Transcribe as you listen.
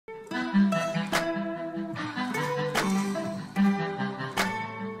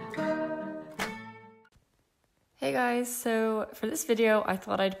Hey guys, so for this video I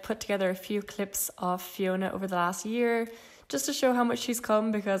thought I'd put together a few clips of Fiona over the last year just to show how much she's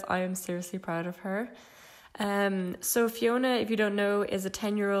come because I am seriously proud of her. So Fiona, if you don't know, is a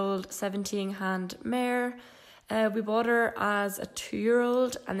 10-year-old 17-hand mare. We bought her as a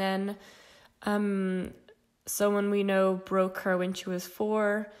 2-year-old and then someone we know broke her when she was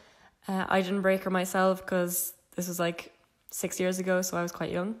 4. I didn't break her myself because this was like 6 years ago, so I was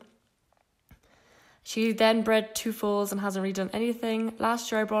quite young. She then bred 2 foals and hasn't really done anything.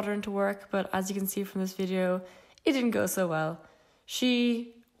 Last year I brought her into work, but as you can see from this video, it didn't go so well.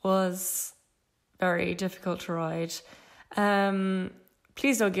 She was very difficult to ride.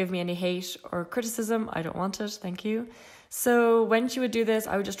 Please don't give me any hate or criticism. I don't want it, thank you. So when she would do this,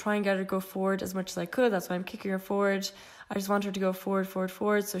 I would just try and get her to go forward as much as I could. That's why I'm kicking her forward. I just want her to go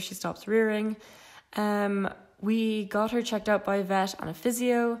forward, so she stops rearing. We got her checked out by a vet and a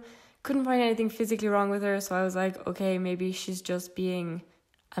physio. Couldn't find anything physically wrong with her, so I was like, okay, maybe she's just being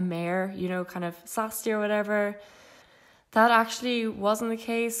a mare, you know, kind of sassy or whatever. That actually wasn't the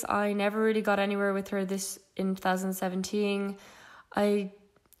case. I never really got anywhere with her in 2017.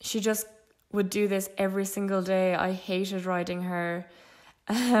 She just would do this every single day. I hated riding her.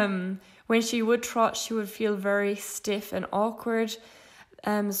 When she would trot, she would feel very stiff and awkward.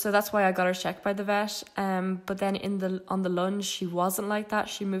 So that's why I got her checked by the vet. But then on the lunge, she wasn't like that.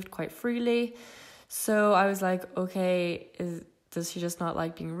 She moved quite freely. So I was like, okay, does she just not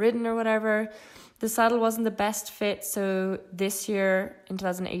like being ridden or whatever? The saddle wasn't the best fit. So this year in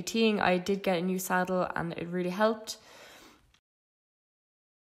 2018, I did get a new saddle and it really helped.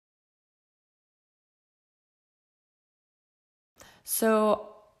 So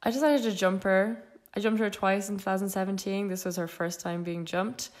I decided to jump her. I jumped her twice in 2017. This was her first time being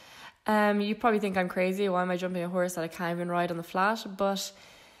jumped. You probably think I'm crazy. Why am I jumping a horse that I can't even ride on the flat? But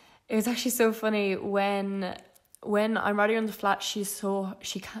it was actually so funny when I'm riding on the flat. She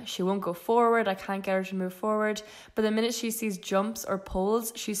won't go forward. I can't get her to move forward. But the minute she sees jumps or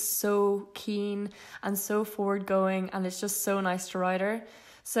poles, she's so keen and so forward going, and it's just so nice to ride her.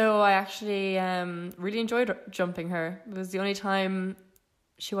 So I actually really enjoyed jumping her. It was the only time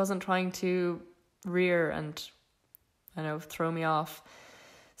she wasn't trying to rear and throw me off.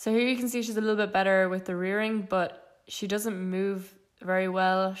 So here you can see she's a little bit better with the rearing, but she doesn't move very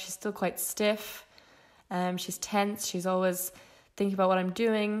well. She's still quite stiff. She's tense. She's always thinking about what I'm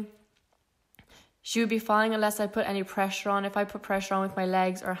doing. She would be fine unless I put any pressure on. If I put pressure on with my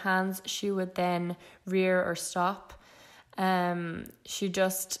legs or hands, she would then rear or stop. She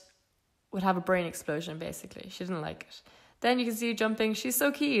just would have a brain explosion, basically. She didn't like it. Then you can see jumping. She's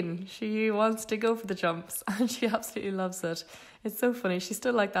so keen. She wants to go for the jumps and she absolutely loves it. It's so funny. She's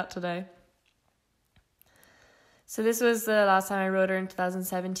still like that today. So this was the last time I rode her in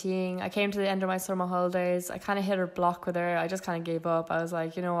 2017. I came to the end of my summer holidays. I kind of hit her block with her. I just kind of gave up. I was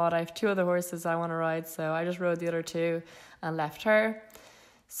like, you know what? I have 2 other horses I want to ride. So I just rode the other 2 and left her.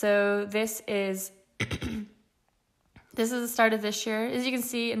 So this is the start of this year. As you can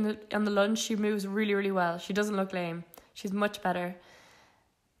see on the lunge, she moves really, really well. She doesn't look lame. She's much better.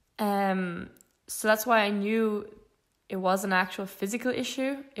 So that's why I knew it was an actual physical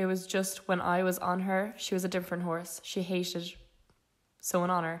issue. It was just when I was on her, she was a different horse. She hated someone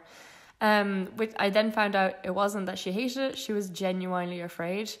on her. Which I then found out it wasn't that she hated it. She was genuinely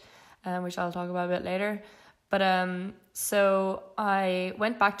afraid, which I'll talk about a bit later. But so I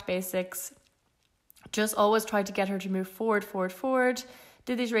went back to basics. Just always tried to get her to move forward.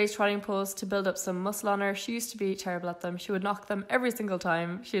 Did these raised trotting posts to build up some muscle on her. She used to be terrible at them. She would knock them every single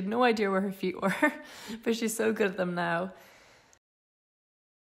time. She had no idea where her feet were, but she's so good at them now.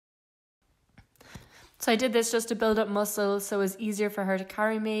 So I did this just to build up muscle so it was easier for her to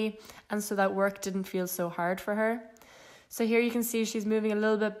carry me and so that work didn't feel so hard for her. So here you can see she's moving a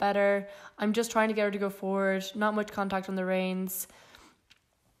little bit better. I'm just trying to get her to go forward. Not much contact on the reins.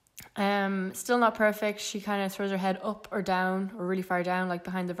 Still not perfect. She kind of throws her head up or down or really far down, like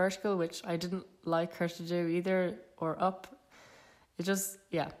behind the vertical, which I didn't like her to do either, or up. It just,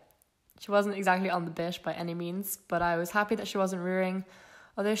 yeah, she wasn't exactly on the bit by any means, but I was happy that she wasn't rearing,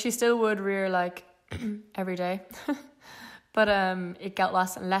 although she still would rear like every day. But it got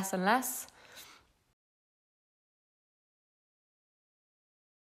less and less and less.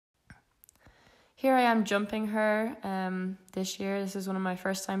 Here I am jumping her this year. This is one of my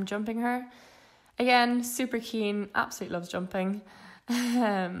first time jumping her. Again, super keen, absolutely loves jumping.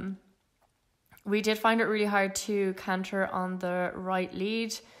 We did find it really hard to canter on the right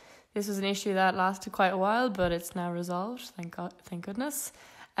lead. This was an issue that lasted quite a while, but it's now resolved, thank goodness.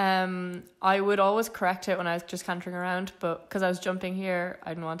 I would always correct it when I was just cantering around, but because I was jumping here, I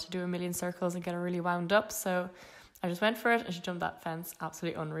didn't want to do a million circles and get her really wound up, so I just went for it and she jumped that fence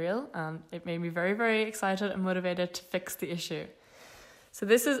absolutely unreal, and it made me very, very excited and motivated to fix the issue. So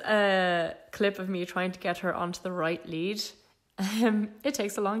this is a clip of me trying to get her onto the right lead. It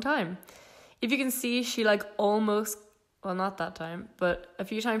takes a long time. If you can see, she like almost, well, not that time, but a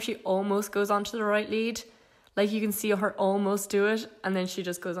few times she almost goes onto the right lead. Like you can see her almost do it, and then she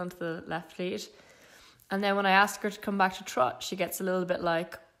just goes onto the left lead. And then when I ask her to come back to trot, she gets a little bit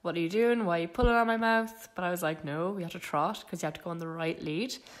like, what are you doing? Why are you pulling on my mouth? But I was like, no, we have to trot because you have to go on the right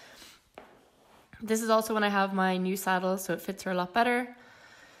lead. This is also when I have my new saddle, so it fits her a lot better.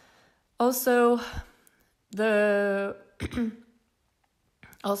 Also,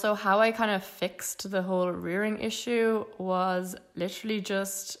 how I kind of fixed the whole rearing issue was literally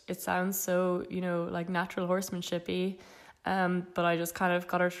just, it sounds so, like natural horsemanship-y, but I just kind of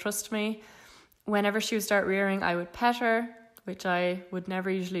got her to trust me. Whenever she would start rearing, I would pet her, which I would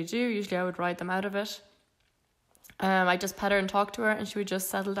never usually do. Usually I would ride them out of it. I just pet her and talk to her, and she would just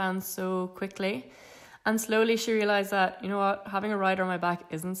settle down so quickly. And slowly she realised that, you know what, having a rider on my back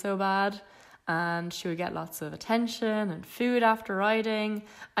isn't so bad. And she would get lots of attention and food after riding.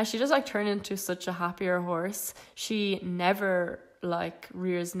 And she just like turned into such a happier horse. She never like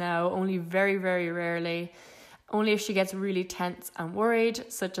rears now, only very, very rarely. Only if she gets really tense and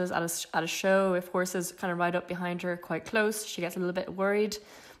worried, such as at a show, if horses kind of ride up behind her quite close, she gets a little bit worried.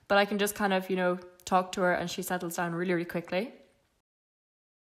 But I can just kind of, talk to her and she settles down really, really quickly.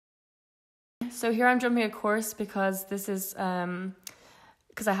 So here I'm jumping a course because this is,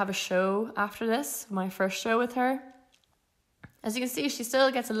 because I have a show after this, my first show with her. As you can see, she still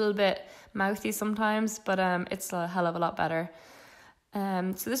gets a little bit mouthy sometimes, but it's a hell of a lot better.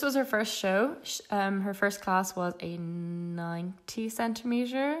 So this was her first show. Her first class was a 90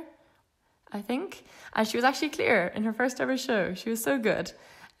 centimeter, I think. And she was actually clear in her first ever show. She was so good.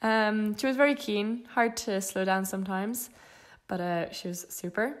 She was very keen, hard to slow down sometimes, but she was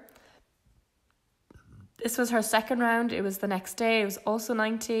super. This was her second round. It was the next day. It was also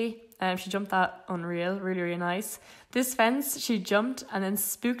 90. She jumped that unreal, really, really nice. This fence, she jumped and then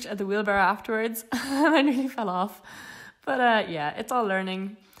spooked at the wheelbarrow afterwards. And I nearly fell off. But yeah, it's all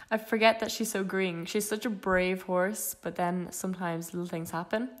learning. I forget that she's so green. She's such a brave horse, but then sometimes little things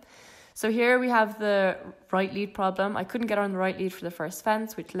happen. So here we have the right lead problem. I couldn't get her on the right lead for the first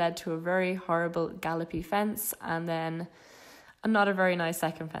fence, which led to a very horrible gallopy fence, and then not a very nice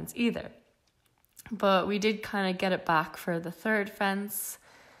second fence either. But we did kind of get it back for the third fence.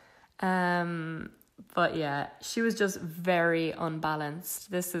 But yeah, she was just very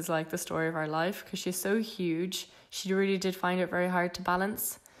unbalanced. This is like the story of our life because she's so huge. She really did find it very hard to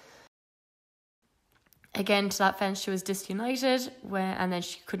balance. Again, to that fence, she was disunited and then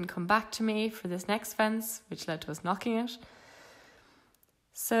she couldn't come back to me for this next fence, which led to us knocking it.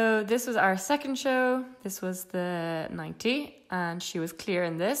 So this was our second show. This was the 90 and she was clear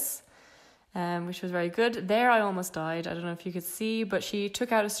in this. Which was very good. There I almost died. I don't know if you could see, but she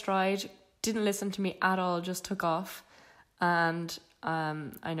took out a stride, didn't listen to me at all, just took off, and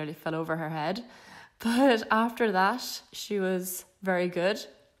I nearly fell over her head. But after that, she was very good.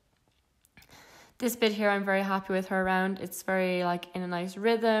 This bit here, I'm very happy with her around. It's very like in a nice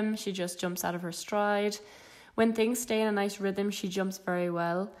rhythm. She just jumps out of her stride. When things stay in a nice rhythm, she jumps very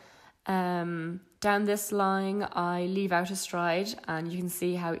well. Down this line, I leave out a stride, and you can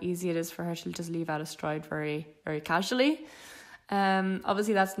see how easy it is for her to just leave out a stride very, very casually.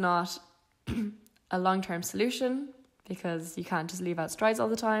 Obviously, that's not a long-term solution because you can't just leave out strides all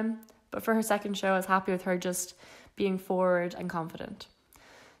the time. But for her second show, I was happy with her just being forward and confident.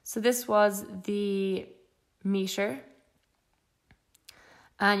 So this was the meter.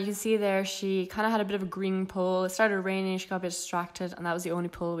 And you can see there, she kind of had a bit of a green pull. It started raining, she got a bit distracted, and that was the only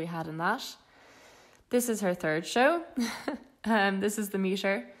pull we had in that. This is her third show. This is the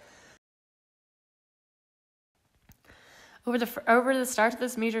meter. Over the start of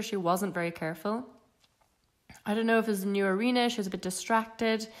this meter, she wasn't very careful. I don't know if it was a new arena, she was a bit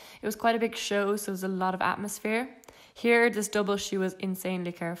distracted. It was quite a big show, so there was a lot of atmosphere. Here, this double, she was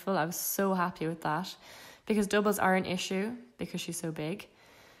insanely careful. I was so happy with that because doubles are an issue because she's so big.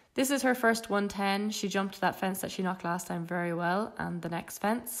 This is her first 110. She jumped that fence that she knocked last time very well, and the next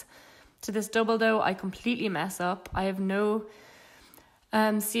fence. To this double though, I completely mess up. I have no...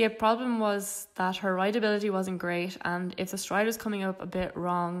 a problem was that her rideability wasn't great, and if the stride was coming up a bit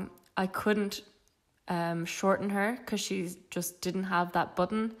wrong, I couldn't shorten her because she just didn't have that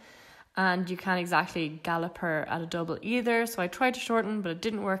button, and you can't exactly gallop her at a double either. So I tried to shorten, but it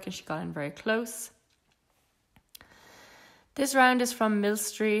didn't work, and she got in very close. This round is from Mill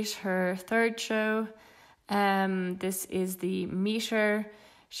Street, her third show. This is the meter.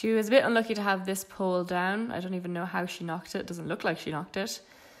 She was a bit unlucky to have this pole down. I don't even know how she knocked it. It doesn't look like she knocked it.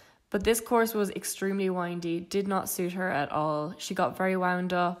 But this course was extremely windy, did not suit her at all. She got very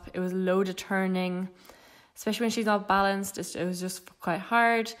wound up. It was loaded turning, especially when she's not balanced. It was just quite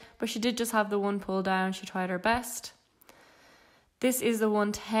hard. But she did just have the one pole down. She tried her best. This is the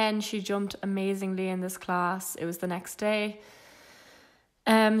 110. She jumped amazingly in this class. It was the next day.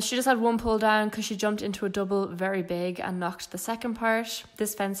 She just had one pull down because she jumped into a double very big and knocked the second part.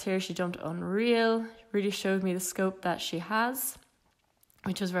 This fence here, she jumped unreal. Really showed me the scope that she has,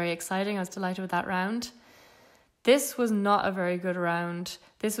 which was very exciting. I was delighted with that round. This was not a very good round.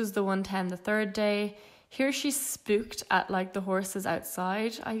 This was the 110 the third day. Here she spooked at like the horses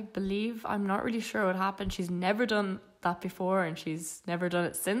outside, I believe. I'm not really sure what happened. She's never done that before and she's never done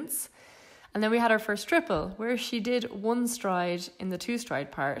it since. And then we had our first triple where she did one stride in the two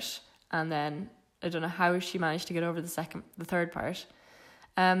stride part, and then I don't know how she managed to get over the third part.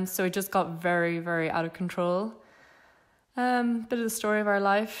 So it just got very, very out of control. Bit of the story of our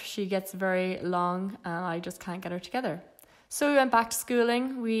life. She gets very long and I just can't get her together. So we went back to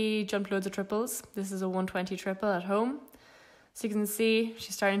schooling. We jumped loads of triples. This is a 120 triple at home. So you can see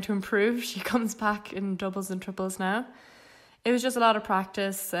she's starting to improve. She comes back in doubles and triples now. It was just a lot of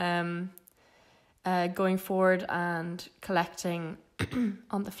practice. Going forward and collecting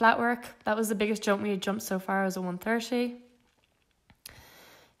on the flat work. That was the biggest jump we had jumped so far, was a 130.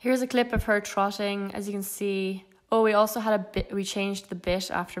 Here's a clip of her trotting. As you can see, we also had we changed the bit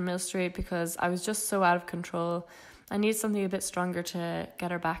after Mill Street because I was just so out of control. I needed something a bit stronger to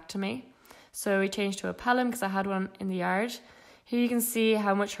get her back to me. So we changed to a pelham because I had one in the yard. Here you can see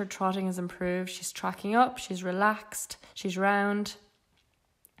how much her trotting has improved. She's tracking up, she's relaxed, she's round.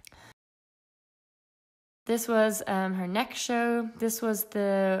 This was her next show. This was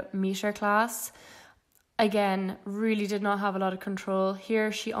the meter class. Again, really did not have a lot of control.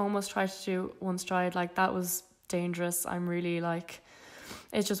 Here she almost tried to do one stride. Like, that was dangerous. I'm really like,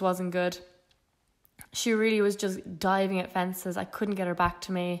 it just wasn't good. She really was just diving at fences. I couldn't get her back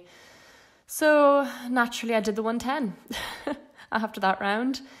to me. So naturally I did the 110 after that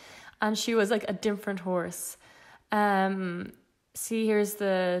round. And she was like a different horse. See, here's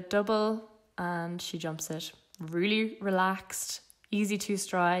the double. And she jumps it really relaxed, easy two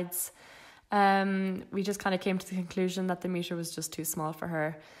strides. We just kind of came to the conclusion that the meter was just too small for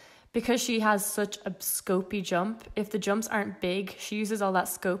her because she has such a scopy jump. If the jumps aren't big, she uses all that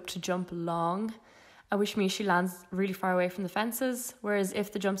scope to jump long, which means she lands really far away from the fences. Whereas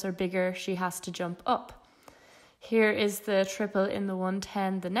if the jumps are bigger, she has to jump up. Here is the triple in the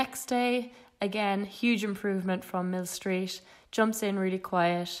 110 the next day. Again, huge improvement from Mill Street. Jumps in really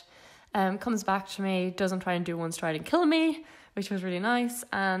quiet. Comes back to me, doesn't try and do one stride and kill me, which was really nice.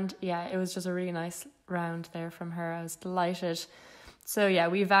 And yeah, it was just a really nice round there from her. I was delighted. So yeah,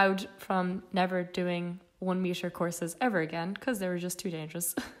 we vowed from never doing 1 meter courses ever again because they were just too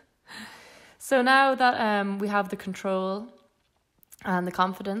dangerous. So now that we have the control and the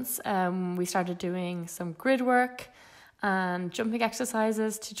confidence, we started doing some grid work and jumping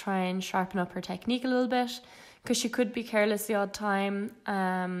exercises to try and sharpen up her technique a little bit. Because she could be careless the odd time,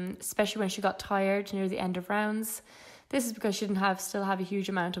 especially when she got tired near the end of rounds. This is because she didn't still have a huge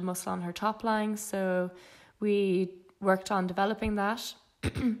amount of muscle on her top line, so we worked on developing that.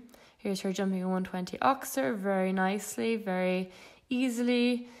 Here's her jumping a 120 oxer very nicely, very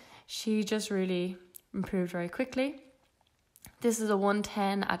easily. She just really improved very quickly. This is a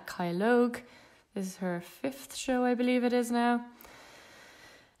 110 at Khal. This is her 5th show, I believe it is now.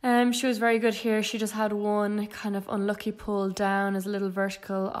 She was very good here. She just had one kind of unlucky pull down as a little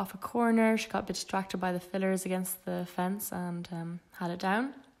vertical off a corner. She got a bit distracted by the fillers against the fence and had it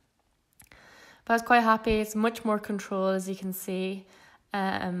down. But I was quite happy. It's much more control, as you can see.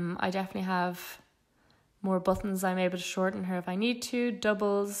 I definitely have more buttons. I'm able to shorten her if I need to.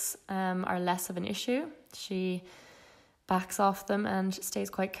 Doubles are less of an issue. She backs off them and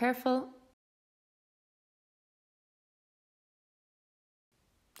stays quite careful.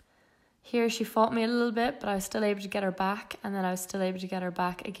 Here she fought me a little bit, but I was still able to get her back, and then I was still able to get her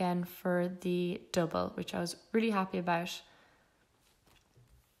back again for the double, which I was really happy about.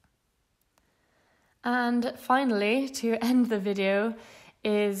 And finally, to end the video,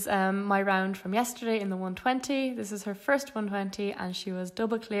 is my round from yesterday in the 120. This is her first 120 and she was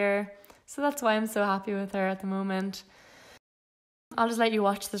double clear, so that's why I'm so happy with her at the moment. I'll just let you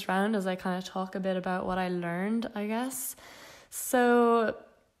watch this round as I kind of talk a bit about what I learned, I guess. So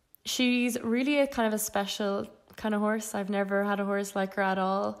she's really a kind of a special kind of horse. I've never had a horse like her at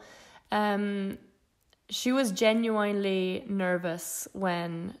all. She was genuinely nervous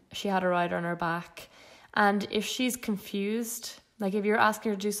when she had a rider on her back. And if she's confused, Like if you're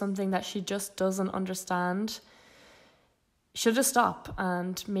asking her to do something that she just doesn't understand, she'll just stop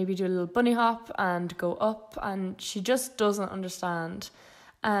and maybe do a little bunny hop and go up, and she just doesn't understand.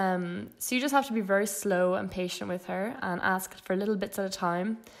 So you just have to be very slow and patient with her and ask for little bits at a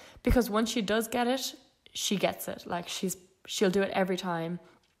time, because once she does get it, she gets it. Like she'll do it every time.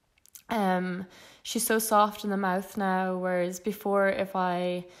 She's so soft in the mouth now, whereas before, if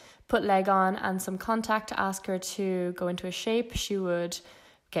I put leg on and some contact to ask her to go into a shape, she would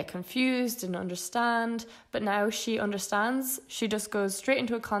get confused, didn't understand. But now she understands. She just goes straight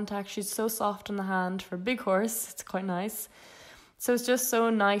into a contact. She's so soft on the hand for a big horse. It's quite nice. So it's just so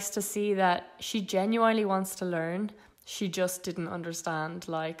nice to see that she genuinely wants to learn. She just didn't understand.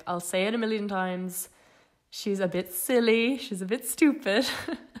 Like, I'll say it a million times, she's a bit silly, she's a bit stupid.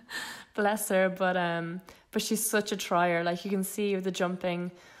 Bless her, but she's such a trier. Like, you can see with the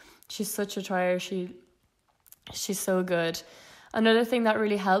jumping, she's such a trier. She's so good. Another thing that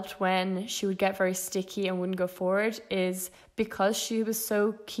really helped when she would get very sticky and wouldn't go forward is because she was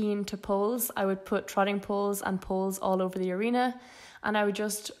so keen to poles, I would put trotting poles and poles all over the arena, and I would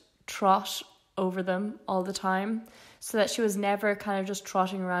just trot over them all the time so that she was never kind of just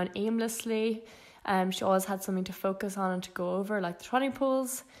trotting around aimlessly. She always had something to focus on and to go over, like the trotting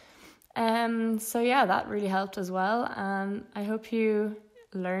poles. So yeah, that really helped as well. And I hope you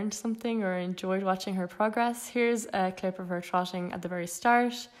learned something or enjoyed watching her progress. Here's a clip of her trotting at the very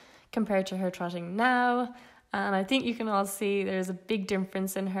start compared to her trotting now, and I think you can all see there's a big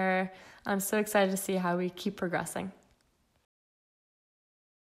difference in her. I'm so excited to see how we keep progressing.